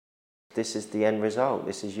This is the end result.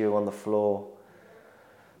 This is you on the floor,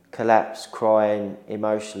 collapsed, crying,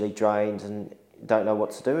 emotionally drained, and don't know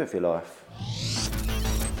what to do with your life.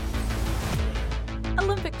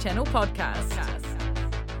 Olympic Channel Podcast.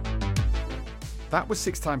 That was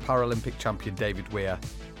six-time Paralympic champion David Weir.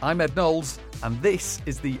 I'm Ed Knowles, and this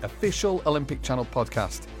is the official Olympic Channel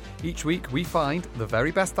podcast. Each week we find the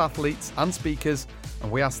very best athletes and speakers,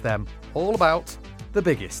 and we ask them all about the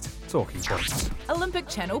biggest talking points. Olympic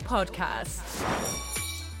Channel Podcast.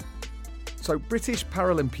 So, British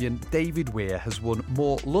Paralympian David Weir has won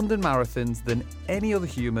more London marathons than any other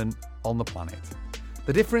human on the planet.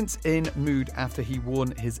 The difference in mood after he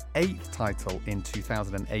won his 8th title in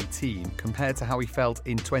 2018 compared to how he felt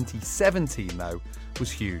in 2017, though, was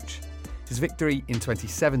huge. His victory in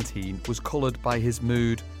 2017 was coloured by his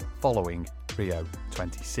mood following Rio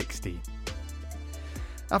 2016.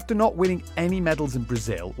 After not winning any medals in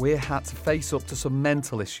Brazil, Weir had to face up to some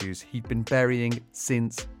mental issues he'd been burying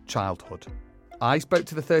since childhood. I spoke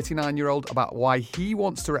to the 39-year-old about why he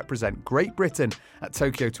wants to represent Great Britain at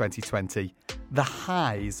Tokyo 2020, the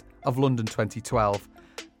highs of London 2012,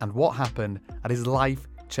 and what happened at his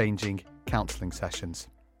life-changing counselling sessions.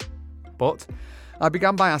 But I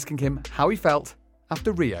began by asking him how he felt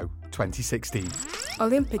after Rio 2016.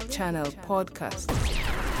 Olympic Channel Podcast.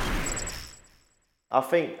 I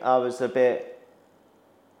think I was a bit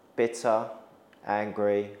bitter,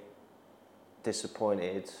 angry,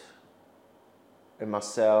 disappointed with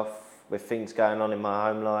myself, with things going on in my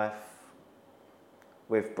home life,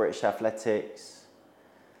 with British athletics.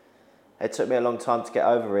 It took me a long time to get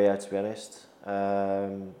over Rio, to be honest.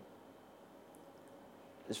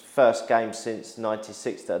 It's the first game since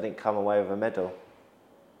 '96 that I didn't come away with a medal.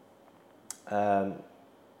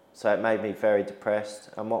 So it made me very depressed,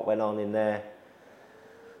 and what went on in there,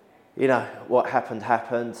 you know, what happened,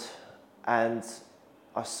 and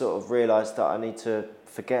I sort of realised that I need to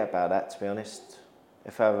forget about that, to be honest.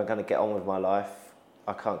 If I'm going to get on with my life,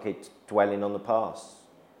 I can't keep dwelling on the past.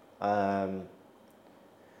 To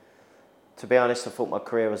be honest, I thought my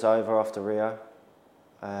career was over after Rio.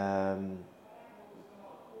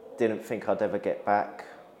 Didn't think I'd ever get back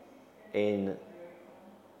in.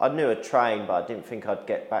 I knew I'd train, but I didn't think I'd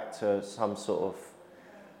get back to some sort of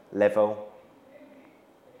level.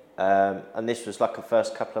 And this was like the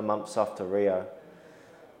first couple of months after Rio.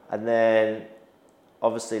 And then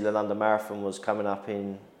obviously the London Marathon was coming up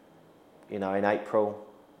in April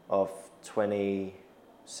of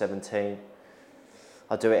 2017.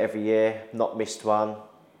 I do it every year, not missed one.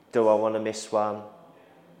 Do I want to miss one?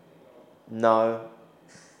 No.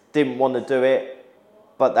 Didn't want to do it,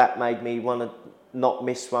 but that made me want to not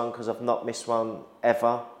miss one because I've not missed one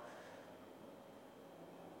ever.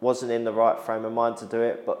 Wasn't in the right frame of mind to do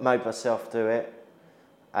it, but made myself do it.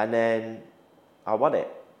 And then I won it.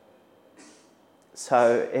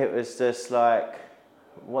 So it was just like,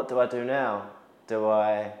 what do I do now? Do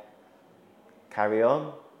I carry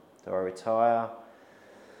on? Do I retire?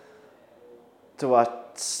 Do I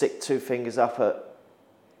stick two fingers up at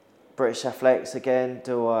British Athletics again?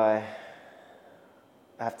 Do I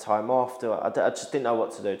have time off? I just didn't know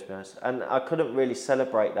what to do, to be honest. And I couldn't really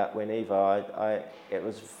celebrate that win either. It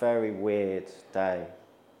was a very weird day.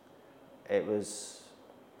 It was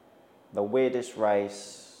the weirdest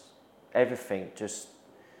race. Everything just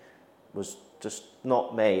was just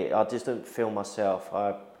not me. I just didn't feel myself.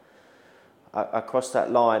 I crossed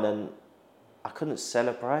that line and I couldn't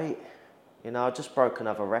celebrate. You know, I just broke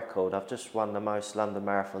another record. I've just won the most London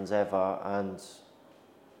marathons ever, and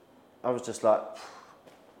I was just like,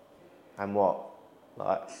 and what?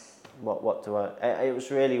 Like, what do I... It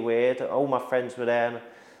was really weird. All my friends were there, and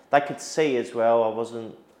they could see as well I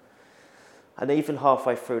wasn't... And even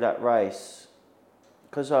halfway through that race,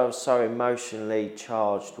 because I was so emotionally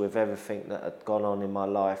charged with everything that had gone on in my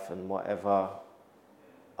life and whatever,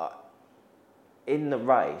 in the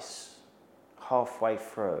race, halfway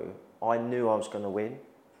through, I knew I was going to win.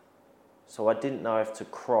 So I didn't know if to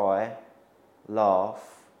cry,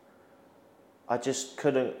 laugh. I just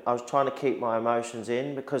couldn't. I was trying to keep my emotions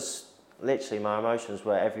in because literally my emotions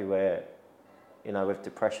were everywhere, you know, with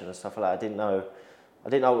depression and stuff like that. I didn't know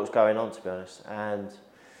what was going on, to be honest. And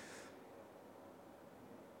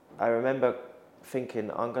I remember thinking,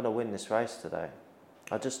 I'm going to win this race today.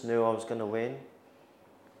 I just knew I was going to win.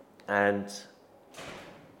 And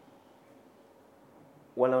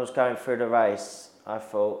when I was going through the race, I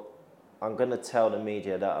thought, I'm going to tell the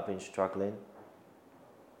media that I've been struggling.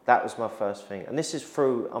 That was my first thing. And this is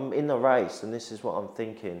I'm in the race and this is what I'm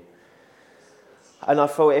thinking. And I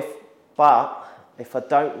thought, if I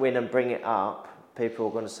don't win and bring it up, people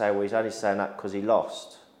are going to say, well, he's only saying that because he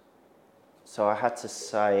lost. So I had to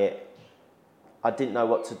say it I didn't know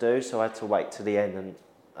what to do, so I had to wait to the end,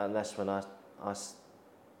 and that's when I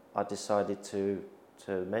decided to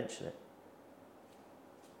mention it,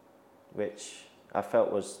 which I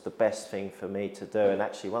felt was the best thing for me to do. And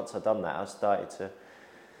actually, once I'd done that, I started to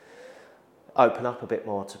open up a bit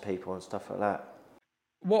more to people and stuff like that.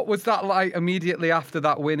 What was that like immediately after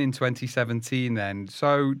that win in 2017 then?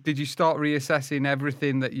 So did you start reassessing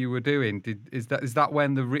everything that you were doing? Is that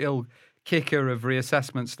when the real kicker of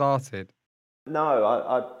reassessment started?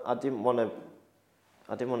 No, I didn't want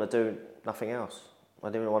to do nothing else. I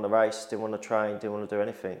didn't want to race, didn't want to train, didn't want to do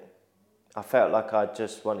anything. I felt like I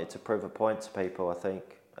just wanted to prove a point to people, I think,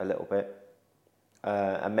 a little bit.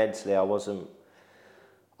 And mentally I wasn't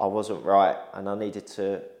right, and I needed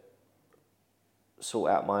to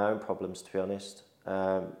sort out my own problems, to be honest.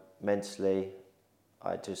 Mentally,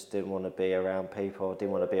 I just didn't want to be around people, I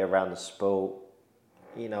didn't want to be around the sport.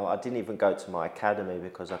 You know, I didn't even go to my academy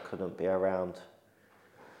because I couldn't be around.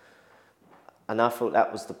 And I thought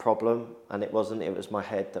that was the problem, and it wasn't. It was my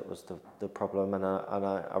head that was the problem, and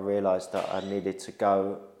I realised that I needed to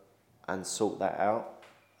go and sort that out,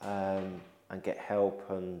 and get help,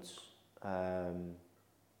 and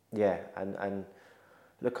and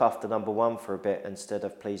look after number one for a bit instead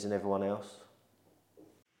of pleasing everyone else.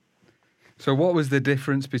 So what was the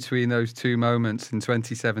difference between those two moments in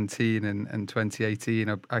 2017 and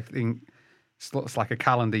 2018? I think it looks like a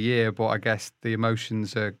calendar year, but I guess the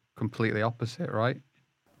emotions are completely opposite, right?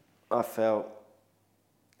 I felt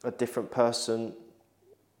a different person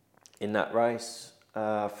in that race.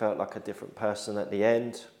 I felt like a different person at the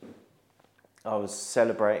end. I was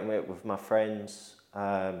celebrating it with my friends.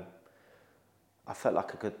 I felt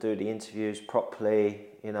like I could do the interviews properly,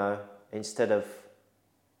 you know, instead of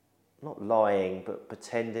not lying, but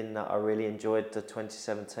pretending that I really enjoyed the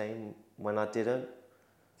 2017 when I didn't.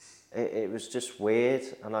 It was just weird,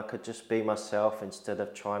 and I could just be myself instead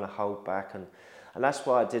of trying to hold back. And that's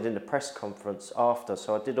what I did in the press conference after.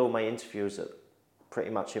 So I did all my interviews pretty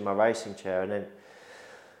much in my racing chair, and then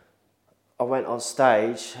I went on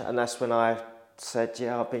stage, and that's when I said,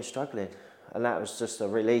 yeah, I've been struggling. And that was just a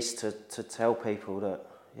release to tell people that,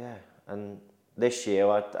 yeah. And this year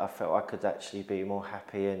I felt I could actually be more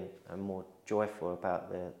happy and more joyful about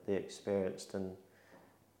the experience than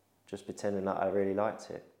just pretending that I really liked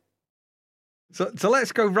it. So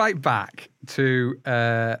let's go right back to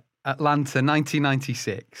Atlanta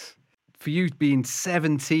 1996. For you being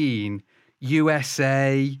 17,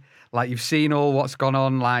 USA, like you've seen all what's gone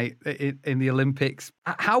on like in the Olympics.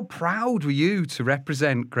 How proud were you to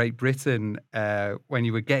represent Great Britain when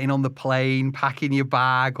you were getting on the plane, packing your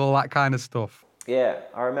bag, all that kind of stuff? Yeah,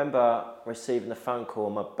 I remember receiving a phone call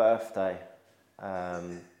on my birthday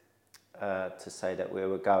to say that we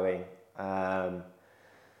were going.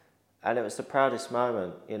 And it was the proudest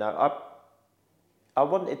moment, you know. I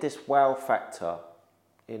wanted this wow factor,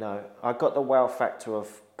 you know. I got the wow factor of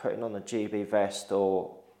putting on a GB vest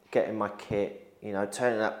or getting my kit, you know,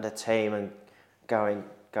 turning up the team and going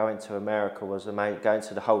to America was amazing. Going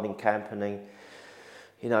to the holding camp and then,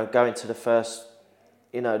 you know, going to the first,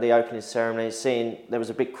 you know, the opening ceremony, seeing there was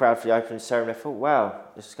a big crowd for the opening ceremony. I thought, wow,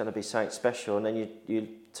 this is going to be something special. And then you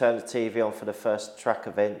turn the TV on for the first track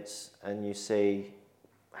events and you see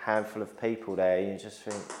handful of people there, and you just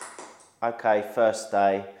think, okay, first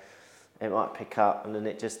day, it might pick up, and then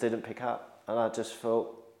it just didn't pick up. And I just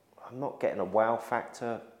thought, I'm not getting a wow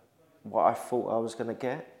factor what I thought I was going to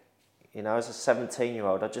get. You know, as a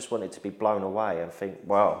 17-year-old, I just wanted to be blown away and think,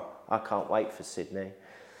 wow, I can't wait for Sydney.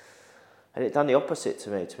 And it done the opposite to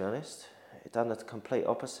me, to be honest. It done the complete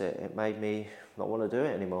opposite. It made me not want to do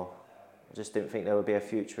it anymore. I just didn't think there would be a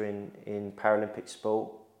future in Paralympic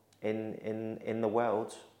sport in the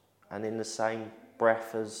world and in the same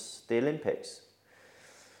breath as the Olympics.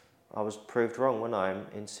 I was proved wrong when I'm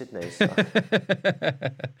in Sydney, so.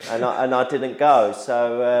 and I didn't go.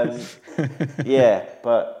 So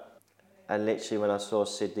and literally when I saw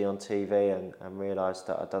Sydney on TV and realised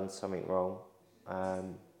that I'd done something wrong,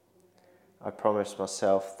 I promised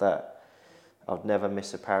myself that I'd never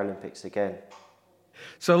miss a Paralympics again.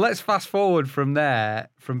 So let's fast forward from there,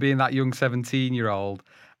 from being that young 17-year-old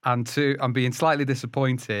and being slightly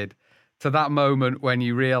disappointed to that moment when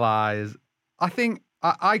you realise, I think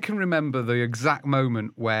I can remember the exact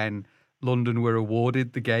moment when London were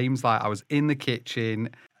awarded the games. Like, I was in the kitchen.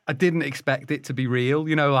 I didn't expect it to be real,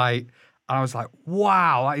 you know, like, I was like,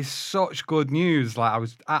 wow, that is such good news. Like, I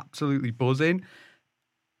was absolutely buzzing.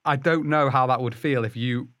 I don't know how that would feel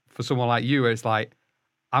for someone like you, where it's like,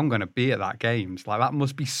 I'm going to be at that games. Like, that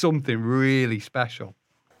must be something really special.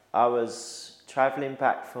 I was travelling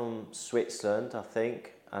back from Switzerland, I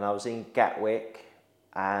think, and I was in Gatwick,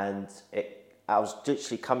 and I was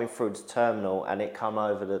literally coming through the terminal and it come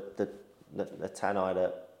over the tannoy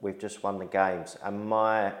that we've just won the games, and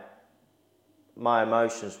my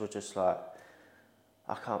emotions were just like,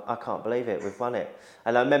 I can't believe it, we've won it.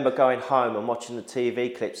 And I remember going home and watching the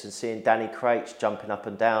TV clips and seeing Danny Craich jumping up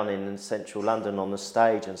and down in central London on the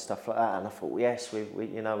stage and stuff like that, and I thought, yes,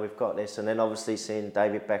 we've got this. And then obviously seeing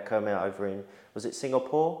David Beckham over in, was it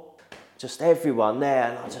Singapore? Just everyone there,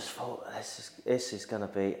 and I just thought, this is going to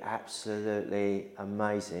be absolutely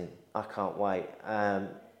amazing. I can't wait. And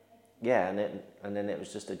then it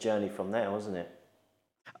was just a journey from there, wasn't it?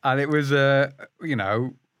 And it was,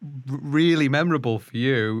 really memorable for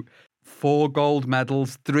you. 4 gold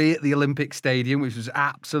medals, 3 at the Olympic Stadium, which was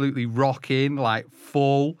absolutely rocking, like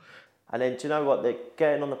full. And then, do you know what?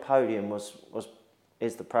 Getting on the podium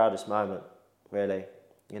is the proudest moment, really.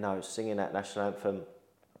 Singing that national anthem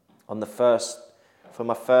on the first.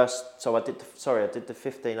 So I did the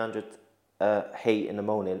 1500 heat in the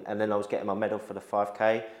morning, and then I was getting my medal for the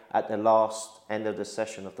 5K at the last end of the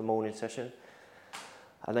session, of the morning session.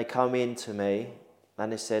 And they come in to me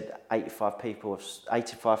and they said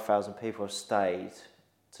 85,000 people have stayed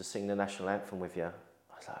to sing the national anthem with you. I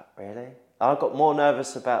was like, really? I got more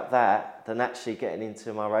nervous about that than actually getting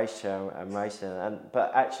into my race chair and racing.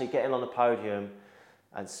 But actually getting on the podium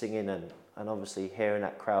and singing and obviously hearing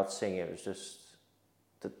that crowd sing, it was just,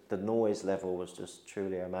 the noise level was just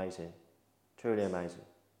truly amazing. Truly amazing.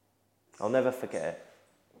 I'll never forget it.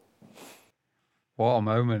 What a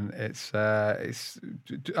moment! It's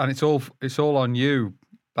all on you.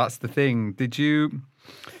 That's the thing. Did you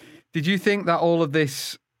think that all of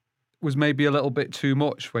this was maybe a little bit too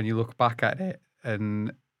much when you look back at it,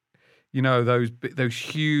 and those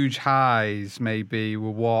huge highs maybe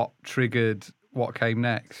were what triggered what came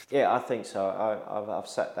next? Yeah, I think so. I've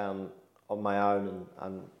sat down on my own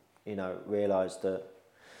and realised that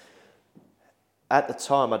at the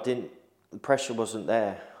time the pressure wasn't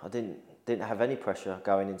there. I didn't have any pressure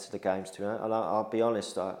going into the games, and I'll be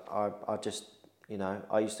honest, I just,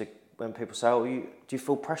 I used to, when people say, oh, do you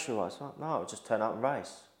feel pressurised? Like, no, I'll just turn up and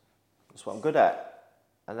race. That's what I'm good at.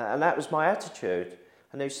 And that was my attitude.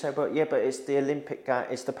 And they said, but it's the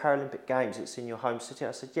it's the Paralympic Games, it's in your home city.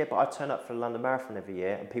 I said, yeah, but I turn up for the London Marathon every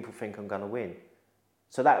year and people think I'm going to win.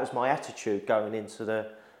 So that was my attitude going into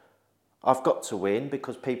I've got to win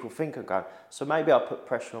because people think I'm going. So maybe I put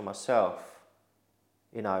pressure on myself.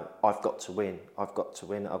 I've got to win.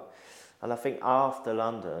 And I think after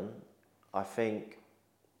London, I think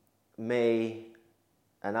me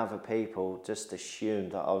and other people just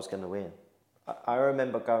assumed that I was going to win. I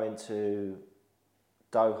remember going to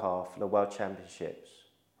Doha for the World Championships.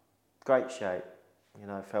 Great shape,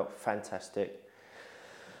 felt fantastic.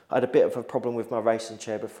 I had a bit of a problem with my racing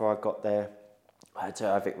chair before I got there. I had to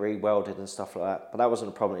have it re-welded and stuff like that, but that wasn't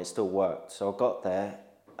a problem, it still worked. So I got there,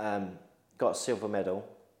 got a silver medal,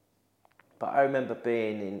 but I remember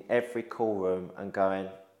being in every call room and going,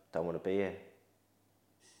 don't want to be here.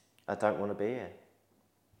 I don't want to be here.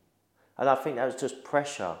 And I think that was just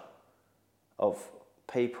pressure of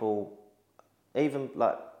people, even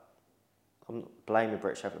like, I'm not blaming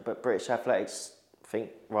British Athletics, but British Athletics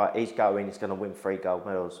think, right, he's going to win 3 gold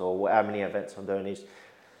medals, or how many events I'm doing.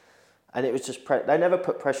 And it was just, they never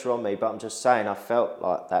put pressure on me, but I'm just saying I felt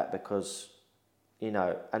like that because,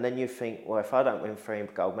 and then you think, well, if I don't win 3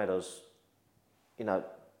 gold medals,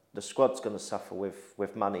 the squad's going to suffer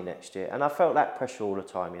with money next year. And I felt that pressure all the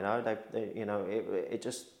time, it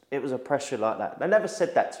was a pressure like that. They never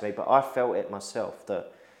said that to me, but I felt it myself,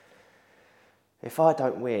 that if I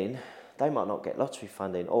don't win, they might not get lottery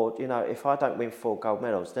funding. Or, if I don't win 4 gold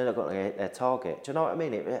medals, they're not going to hit their target. Do you know what I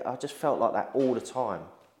mean? I just felt like that all the time.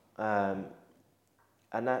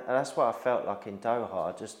 And that's what I felt like in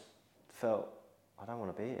Doha. I just felt, I don't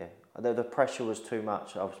want to be here. The pressure was too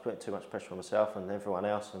much. I was putting too much pressure on myself and everyone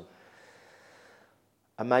else.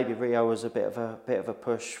 And maybe Rio was a bit of a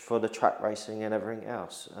push for the track racing and everything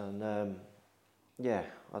else. And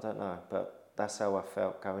I don't know, but that's how I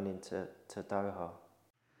felt going into Doha.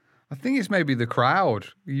 I think it's maybe the crowd.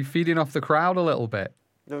 Are you feeding off the crowd a little bit?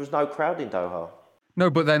 There was no crowd in Doha. No,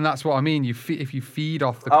 but then that's what I mean. If you feed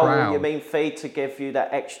off the crowd. Oh, you mean feed to give you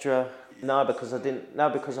that extra? No, because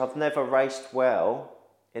I've never raced well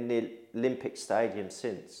in the Olympic Stadium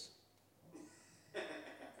since.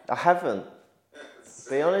 I haven't.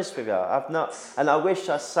 Be honest with you, I've not, and I wish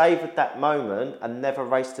I savoured that moment and never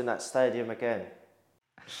raced in that stadium again.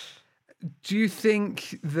 Do you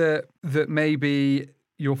think that maybe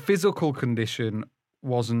your physical condition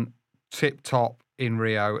wasn't tip-top in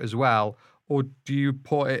Rio as well, or do you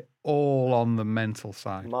put it all on the mental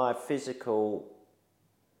side? My physical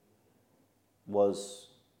was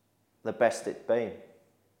the best it's been.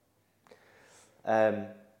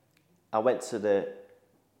 I went to the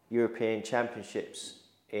European Championships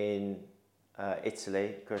in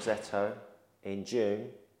Italy, Grosseto, in June.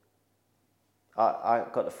 I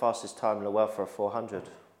got the fastest time in the world for a 400.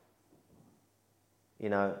 You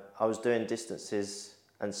know, I was doing distances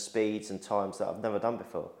and speeds and times that I've never done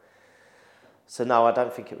before. So no, I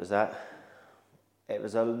don't think it was that. It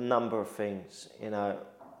was a number of things, you know.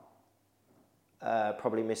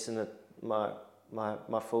 Probably missing my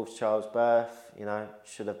fourth child's birth, you know,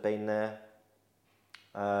 should have been there.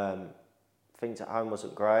 Things at home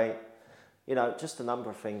wasn't great. You know, just a number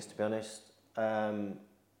of things, to be honest.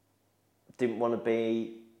 Didn't want to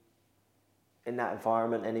be in that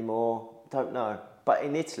environment anymore. Don't know. But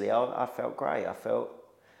in Italy, I felt great. I thought,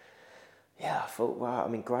 wow,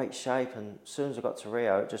 I'm in great shape. And as soon as I got to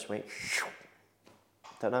Rio, it just went,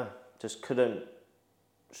 don't know, just couldn't,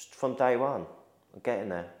 just from day one, getting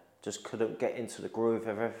there, just couldn't get into the groove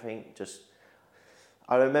of everything.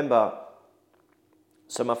 I remember,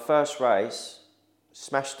 so my first race,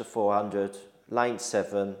 smashed the 400, lane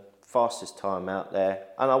 7, fastest time out there,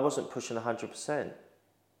 and I wasn't pushing 100%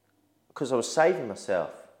 because I was saving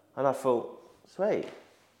myself. And I thought, sweet,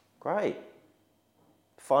 great.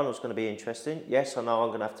 Final's going to be interesting. Yes, I know I'm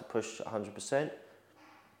going to have to push 100%.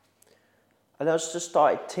 And I just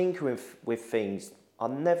started tinkering with things. I'll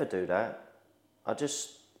never do that. I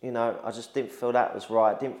just didn't feel that was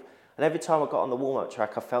right. And every time I got on the warm-up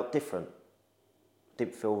track, I felt different.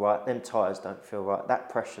 Didn't feel right. Them tyres don't feel right. That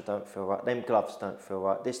pressure don't feel right. Them gloves don't feel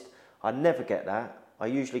right. I never get that. I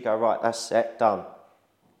usually go, right, that's set, done.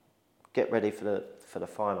 Get ready for the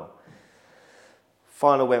final.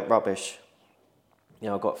 Final went rubbish. You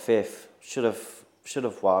know, I got 5th. Should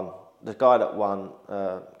have won. The guy that won,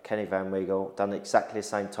 Kenny Van Weigel, done exactly the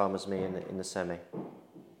same time as me in the semi.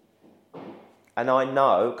 And I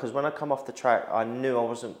know, because when I come off the track, I knew I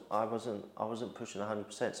wasn't pushing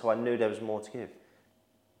 100%. So I knew there was more to give.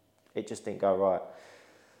 It just didn't go right.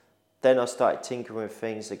 Then I started tinkering with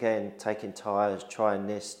things again, taking tyres, trying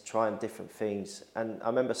this, trying different things. And I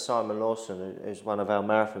remember Simon Lawson, who's one of our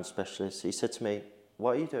marathon specialists, he said to me,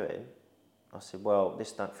 "What are you doing?" I said, "Well,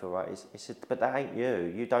 this don't feel right." He said, "But that ain't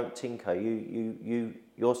you. You don't tinker.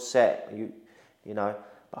 You're set. You know."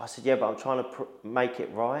 But I said, "Yeah, but I'm trying to make it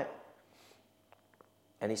right."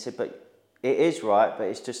 And he said, "But it is right, but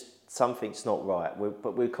it's just something's not right."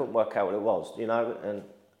 But we couldn't work out what it was, you know. And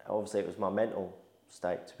obviously, it was my mental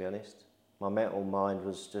state, to be honest. My mental mind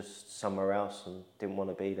was just somewhere else and didn't want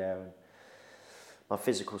to be there. And my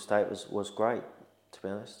physical state was great, to be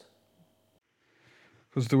honest.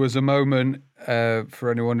 Because there was a moment, for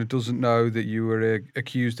anyone who doesn't know, that you were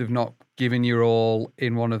accused of not giving your all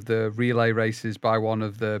in one of the relay races by one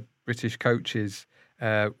of the British coaches,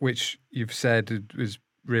 which you've said was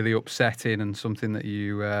really upsetting and something that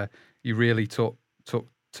you really took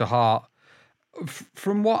to heart.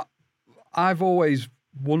 From what I've always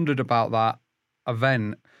wondered about that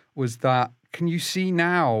event was that, can you see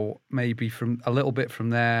now maybe from a little bit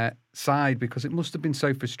from their side, because it must have been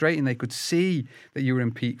so frustrating. They could see that you were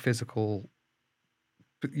in peak physical,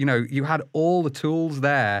 you know, you had all the tools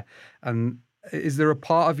there. And is there a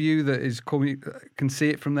part of you that is can see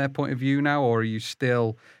it from their point of view now, or is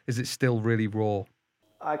it still really raw?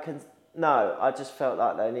 No, I just felt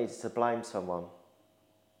like they needed to blame someone.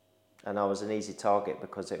 And I was an easy target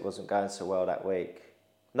because it wasn't going so well that week.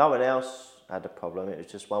 No one else had a problem, it was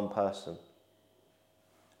just one person.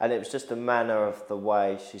 And it was just the manner of the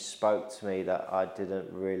way she spoke to me that I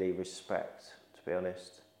didn't really respect, to be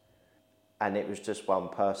honest. And it was just one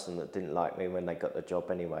person that didn't like me when they got the job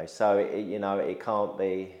anyway. So, I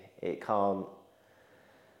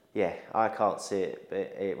can't see it, but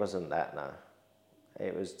it wasn't that, no.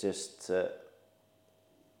 It was just,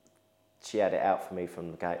 she had it out for me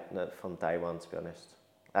from day one, to be honest.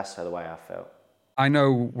 That's the way I felt. I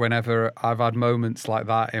know whenever I've had moments like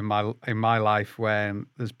that in my life when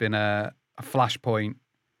there's been a flashpoint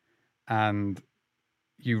and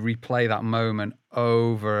you replay that moment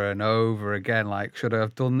over and over again, like, should I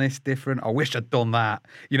have done this different? I wish I'd done that.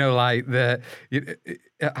 You know, like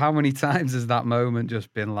how many times has that moment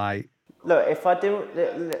just been like... Look,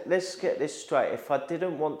 let's get this straight. If I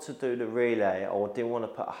didn't want to do the relay or didn't want to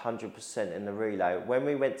put 100% in the relay, when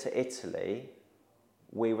we went to Italy,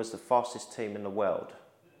 we was the fastest team in the world.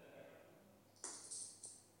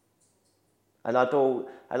 And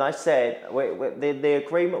I said, the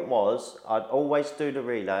agreement was I'd always do the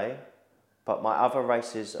relay, but my other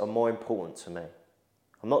races are more important to me.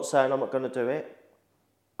 I'm not saying I'm not going to do it.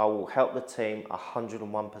 I will help the team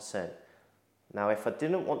 101%. Now, if I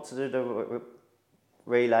didn't want to do the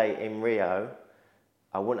relay in Rio,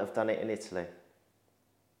 I wouldn't have done it in Italy.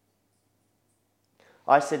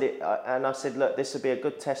 I said, look, this would be a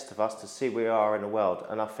good test of us to see where we are in the world.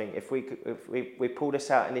 And I think if we pull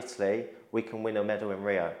this out in Italy, we can win a medal in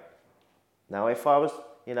Rio. Now, if I was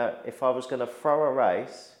going to throw a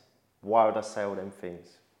race, why would I say all them things?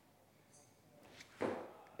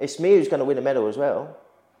 It's me who's going to win a medal as well.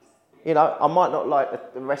 You know, I might not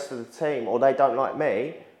like the rest of the team, or they don't like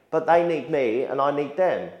me, but they need me and I need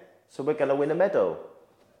them. So we're going to win a medal.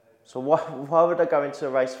 So why would I go into a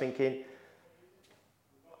race thinking,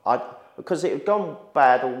 because it had gone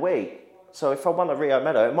bad all week. So if I won a Rio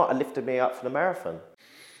medal, it might have lifted me up for the marathon.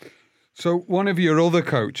 So one of your other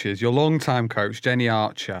coaches, your longtime coach, Jenny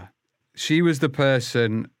Archer, she was the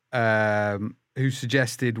person who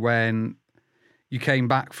suggested when you came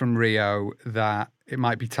back from Rio that it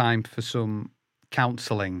might be time for some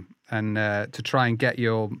counselling and to try and get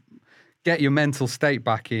your mental state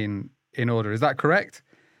back in order. Is that correct?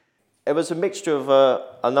 It was a mixture of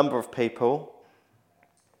a number of people.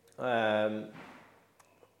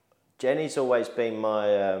 Jenny's always been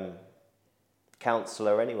my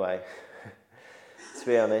counsellor anyway. To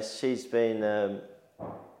be honest, she's been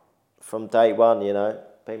from day one, you know,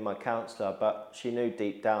 been my counsellor. But she knew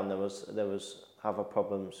deep down there was other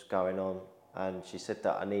problems going on, and she said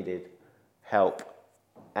that I needed help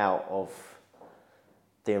out of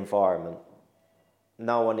the environment.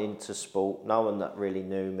 No one into sport, no one that really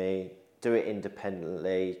knew me. Do it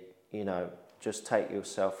independently, you know. Just take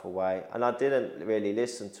yourself away. And I didn't really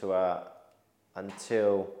listen to her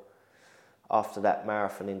until after that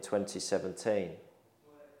marathon in 2017.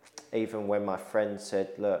 Even when my friend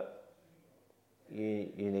said, look,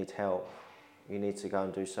 you need help. You need to go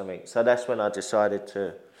and do something. So that's when I decided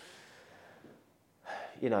to,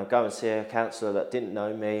 you know, go and see a counsellor that didn't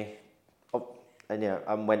know me. And, you know,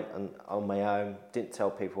 I went on my own, didn't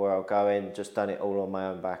tell people where I was going, just done it all on my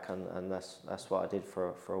own back. And that's what I did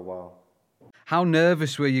for a while. How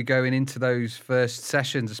nervous were you going into those first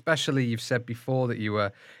sessions? Especially, you've said before that you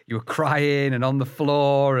were crying and on the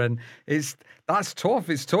floor, and that's tough.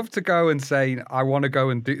 It's tough to go and say I want to go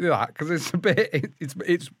and do that, because it's a bit.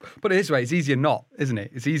 It's but this way, it's easier not, isn't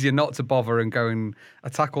it? It's easier not to bother and go and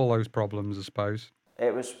attack all those problems, I suppose.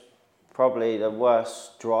 It was probably the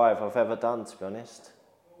worst drive I've ever done, to be honest.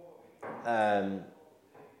 I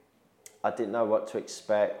didn't know what to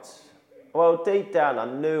expect. Well, deep down, I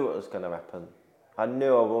knew what was going to happen. I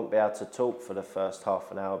knew I wouldn't be able to talk for the first half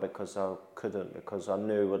an hour because I couldn't, because I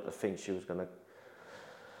knew what the things she was going to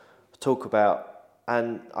talk about.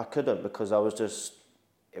 And I couldn't, because I was just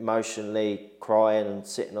emotionally crying and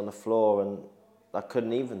sitting on the floor, and I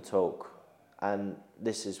couldn't even talk. And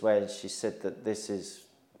this is when she said that this has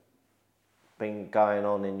been going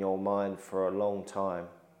on in your mind for a long time.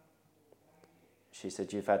 She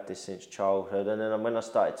said, you've had this since childhood. And then when I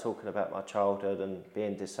started talking about my childhood and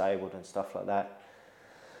being disabled and stuff like that,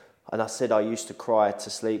 and I said I used to cry to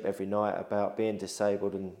sleep every night about being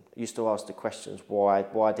disabled, and used to ask the questions,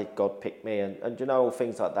 why did God pick me? And you know, all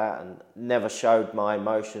things like that, and never showed my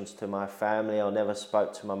emotions to my family. I never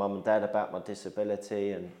spoke to my mum and dad about my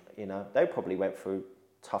disability, and, you know, they probably went through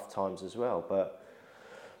tough times as well, but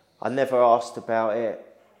I never asked about it.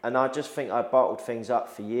 And I just think I bottled things up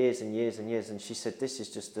for years and years and years. And she said, this is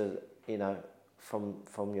just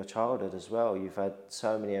from your childhood as well. You've had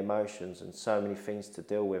so many emotions and so many things to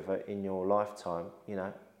deal with in your lifetime. You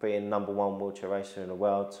know, being #1 wheelchair racer in the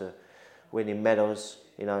world, to winning medals,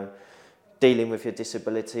 you know, dealing with your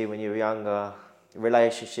disability when you're younger,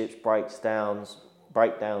 relationships, breakdowns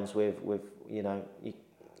with you know,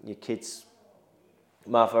 your kids'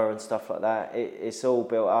 mother and stuff like that. It's all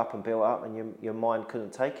built up, and your mind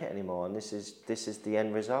couldn't take it anymore. And this is the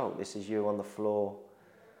end result. This is you on the floor,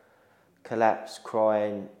 collapsed,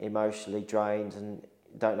 crying, emotionally drained, and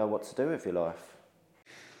don't know what to do with your life.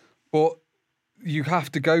 But you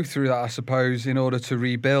have to go through that, I suppose, in order to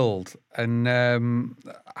rebuild. And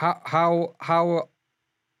how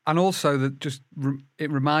and also that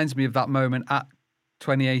it reminds me of that moment at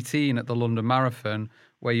 2018 at the London Marathon,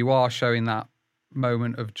 where you are showing that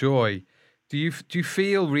moment of joy. Do you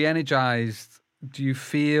feel re-energized? Do you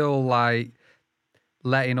feel like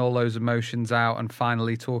letting all those emotions out and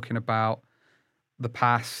finally talking about the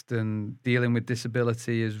past and dealing with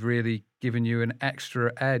disability has really given you an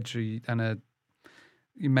extra edge and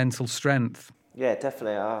your mental strength? Yeah,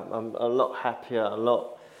 definitely. I'm a lot happier, a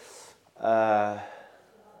lot.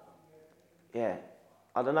 Yeah,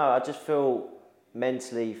 I don't know. I just feel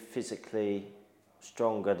mentally, physically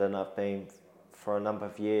stronger than I've been for a number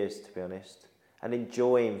of years, to be honest, and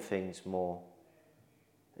enjoying things more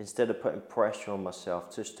instead of putting pressure on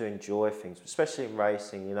myself, just to enjoy things, especially in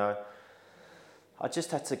racing. You know, I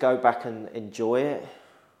just had to go back and enjoy it,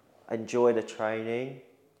 enjoy the training.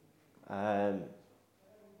 Like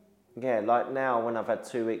now when I've had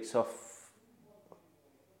 2 weeks off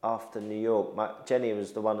after New York, Jenny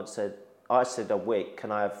was the one that said, I said a week,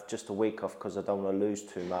 can I have just a week off because I don't want to lose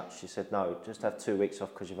too much? She said, no, just have 2 weeks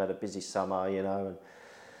off because you've had a busy summer, you know.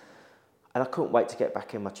 And I couldn't wait to get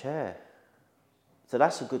back in my chair. So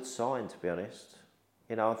that's a good sign, to be honest.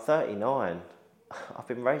 You know, I'm 39. I've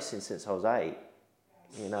been racing since I was 8,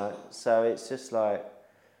 you know. So it's just like,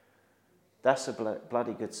 that's a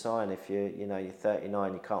bloody good sign if you're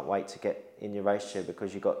 39, you can't wait to get in your race chair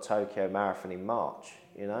because you've got Tokyo Marathon in March,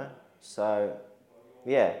 you know. So,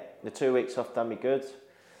 yeah, the 2 weeks off done me good.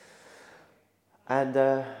 And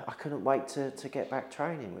I couldn't wait to get back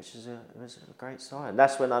training, which was a great sign.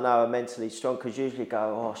 That's when I know I'm mentally strong, because usually you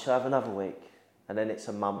go, should I have another week? And then it's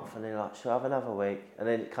a month, and then you're like, should I have another week? And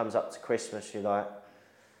then it comes up to Christmas, you're like,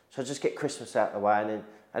 should I just get Christmas out of the way?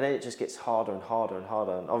 And then it just gets harder and harder and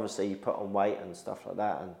harder. And obviously you put on weight and stuff like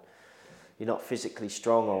that, and you're not physically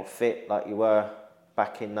strong or fit like you were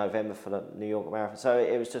back in November for the New York Marathon. So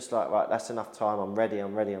it was just like, right, that's enough time. I'm ready. I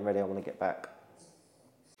want to get back.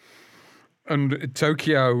 And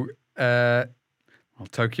Tokyo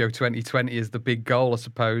 2020 is the big goal, I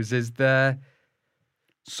suppose. Is there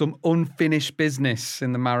some unfinished business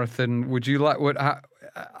in the marathon? Would you like?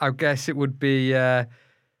 I guess it would be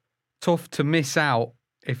tough to miss out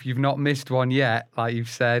if you've not missed one yet, like you've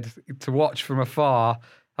said, to watch from afar.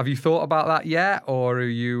 Have you thought about that yet, or are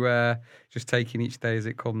you just taking each day as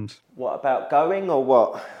it comes? What about going, or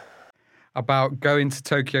what? About going to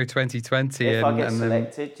Tokyo 2020. If I get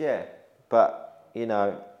selected, yeah. But, you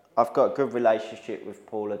know, I've got a good relationship with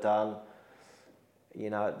Paula Dunn. You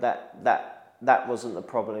know, that wasn't the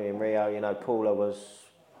problem in Rio. You know, Paula was,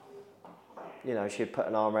 you know, she'd put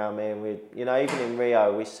an arm around me, and you know, even in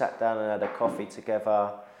Rio, we sat down and had a coffee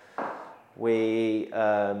together. We,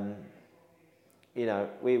 you know,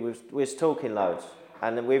 we was talking loads,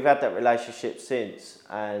 and then we've had that relationship since.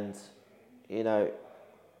 And, you know,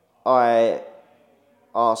 I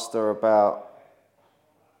asked her about,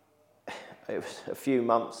 it was a few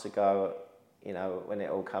months ago, you know, when it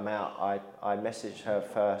all came out, I messaged her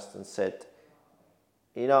first and said,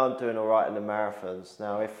 you know, I'm doing all right in the marathons.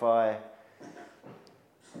 Now,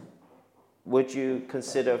 would you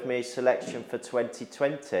consider me selection for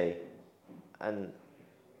 2020? And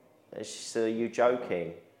she said, are you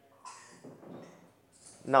joking?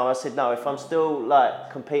 No, I said, no, if I'm still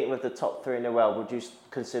like competing with the top 3 in the world, would you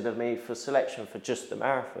consider me for selection for just the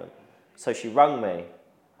marathon? So she rung me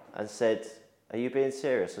and said, are you being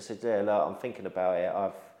serious? I said, yeah, look, I'm thinking about it.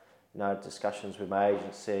 I've, you know, had discussions with my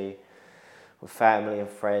agency, with family and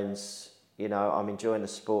friends. You know, I'm enjoying the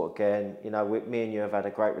sport again. You know, me and you have had a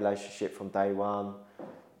great relationship from day one.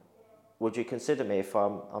 Would you consider me if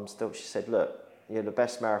I'm still... She said, look, you're the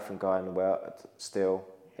best marathon guy in the world still,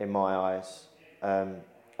 in my eyes.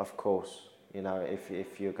 Of course, you know,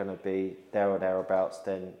 if you're going to be there or thereabouts,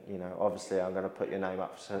 then, you know, obviously I'm going to put your name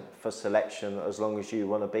up for selection as long as you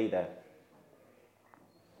want to be there.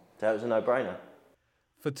 So it was a no-brainer.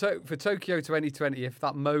 For Tokyo 2020, if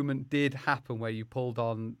that moment did happen where you pulled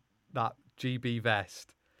on that GB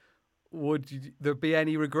vest, would there be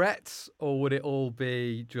any regrets, or would it all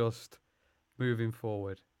be just moving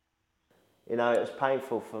forward? You know, it was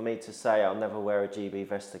painful for me to say I'll never wear a GB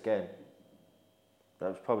vest again. That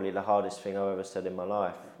was probably the hardest thing I've ever said in my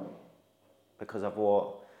life, because I've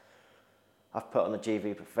put on a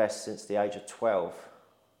GB vest since the age of 12.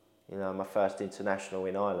 You know, my first international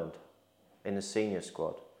in Ireland, in the senior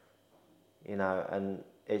squad. You know, and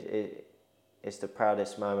it's the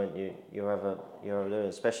proudest moment you're ever doing,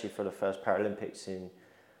 especially for the first Paralympics in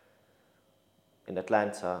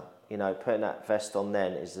Atlanta. You know, putting that vest on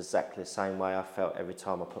then is exactly the same way I felt every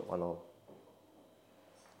time I put one on.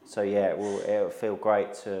 So yeah, it'll feel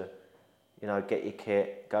great to, you know, get your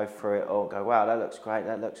kit, go through it all, go, wow, that looks great.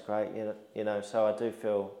 You know. So I do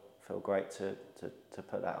feel great to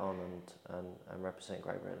put that on and represent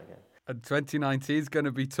Great Britain again. And 2019 is going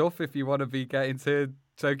to be tough if you want to be getting to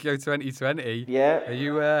Tokyo 2020. Yeah. Are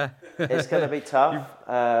you? It's going to be tough.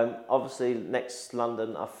 Obviously, next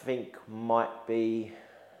London, I think might be.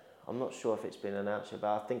 I'm not sure if it's been announced yet,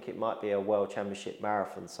 but I think it might be a World Championship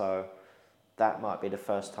marathon. So that might be the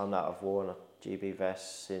first time that I've worn a GB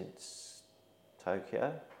vest since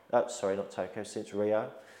Tokyo. Oh, sorry, not Tokyo, since Rio.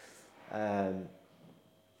 I'm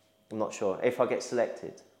not sure if I get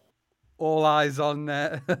selected. All eyes on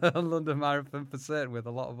London Marathon for certain, with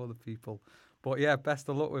a lot of other people. But yeah, best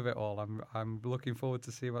of luck with it all. I'm looking forward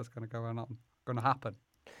to see what's going to happen.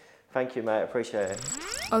 Thank you, mate. Appreciate it.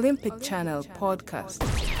 Olympic Channel Podcast.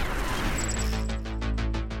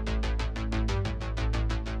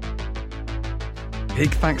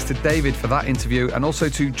 Big thanks to David for that interview, and also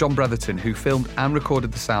to John Bretherton, who filmed and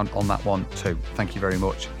recorded the sound on that one too. Thank you very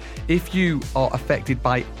much. If you are affected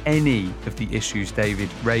by any of the issues David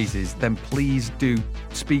raises, then please do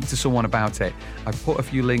speak to someone about it. I've put a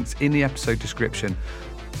few links in the episode description,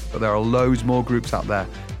 but there are loads more groups out there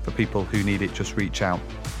for people who need it. Just reach out.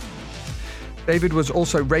 David was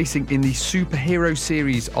also racing in the Superhero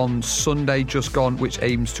Series on Sunday just gone, which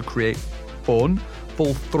aims to create fun,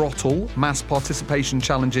 full throttle mass participation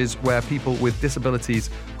challenges where people with disabilities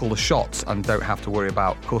call the shots and don't have to worry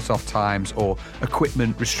about cut-off times or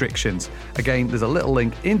equipment restrictions. Again, there's a little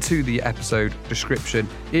link into the episode description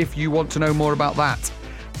if you want to know more about that.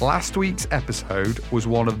 Last week's episode was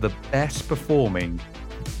one of the best performing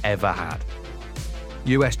ever had.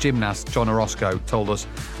 US gymnast John Orozco told us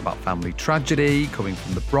about family tragedy, coming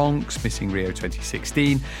from the Bronx, missing Rio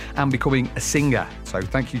 2016, and becoming a singer. So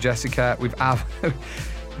thank you, Jessica.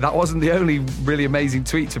 That wasn't the only really amazing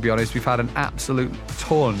tweet, to be honest. We've had an absolute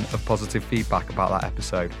ton of positive feedback about that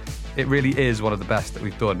episode. It really is one of the best that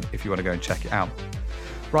we've done, if you want to go and check it out.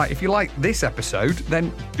 Right, if you like this episode, then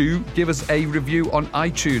do give us a review on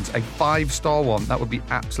iTunes, a 5-star one. That would be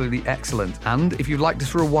absolutely excellent. And if you've liked us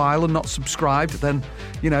for a while and not subscribed, then,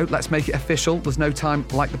 let's make it official. There's no time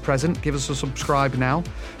like the present. Give us a subscribe now.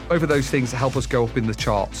 Both of those things help us go up in the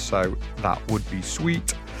charts, so that would be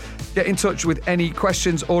sweet. Get in touch with any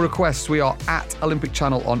questions or requests. We are at Olympic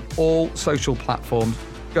Channel on all social platforms.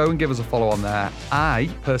 Go and give us a follow on there. I,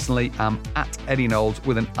 personally, am at Eddie Knowles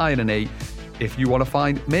with an I and an E. If you want to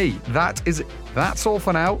find me. That's all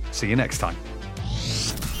for now. See you next time.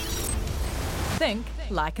 Think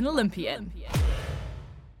like an Olympian.